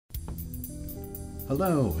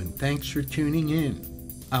Hello, and thanks for tuning in.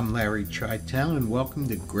 I'm Larry Tritel, and welcome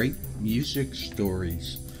to Great Music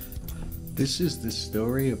Stories. This is the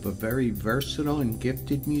story of a very versatile and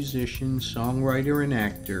gifted musician, songwriter, and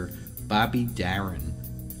actor, Bobby Darin.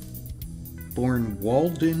 Born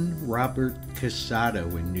Walden Robert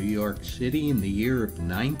Casado in New York City in the year of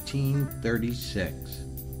 1936.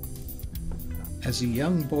 As a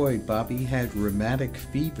young boy, Bobby had rheumatic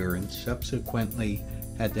fever and subsequently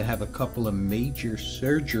had to have a couple of major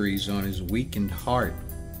surgeries on his weakened heart.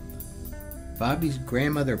 Bobby's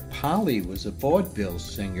grandmother Polly was a vaudeville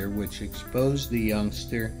singer, which exposed the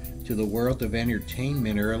youngster to the world of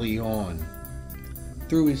entertainment early on.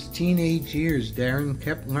 Through his teenage years, Darin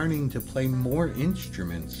kept learning to play more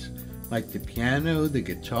instruments, like the piano, the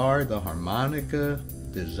guitar, the harmonica,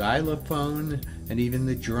 the xylophone, and even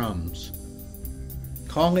the drums.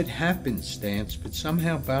 Call it happenstance, but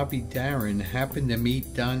somehow Bobby Darin happened to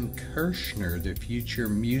meet Don Kirshner, the future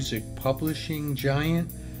music publishing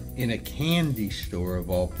giant, in a candy store of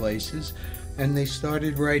all places, and they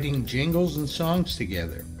started writing jingles and songs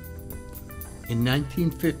together. In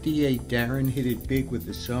 1958, Darin hit it big with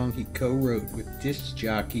a song he co-wrote with disc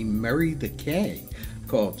jockey Murray the K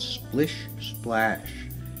called Splish Splash.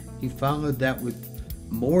 He followed that with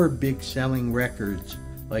more big-selling records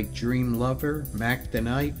like Dream Lover, Mac the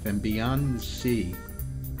Knife, and Beyond the Sea.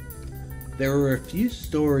 There were a few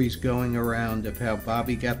stories going around of how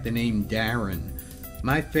Bobby got the name Darin.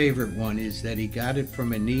 My favorite one is that he got it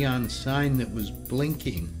from a neon sign that was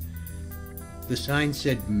blinking. The sign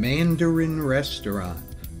said Mandarin Restaurant,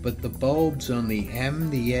 but the bulbs on the M,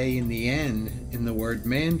 the A, and the N in the word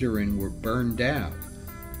Mandarin were burned out.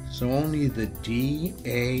 So only the D,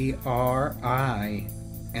 A, R, I,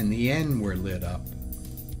 and the N were lit up.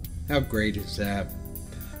 How great is that?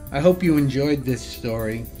 I hope you enjoyed this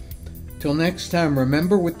story. Till next time,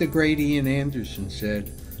 remember what the great Ian Anderson said.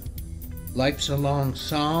 Life's a long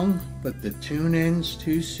song, but the tune ends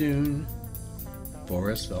too soon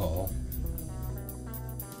for us all.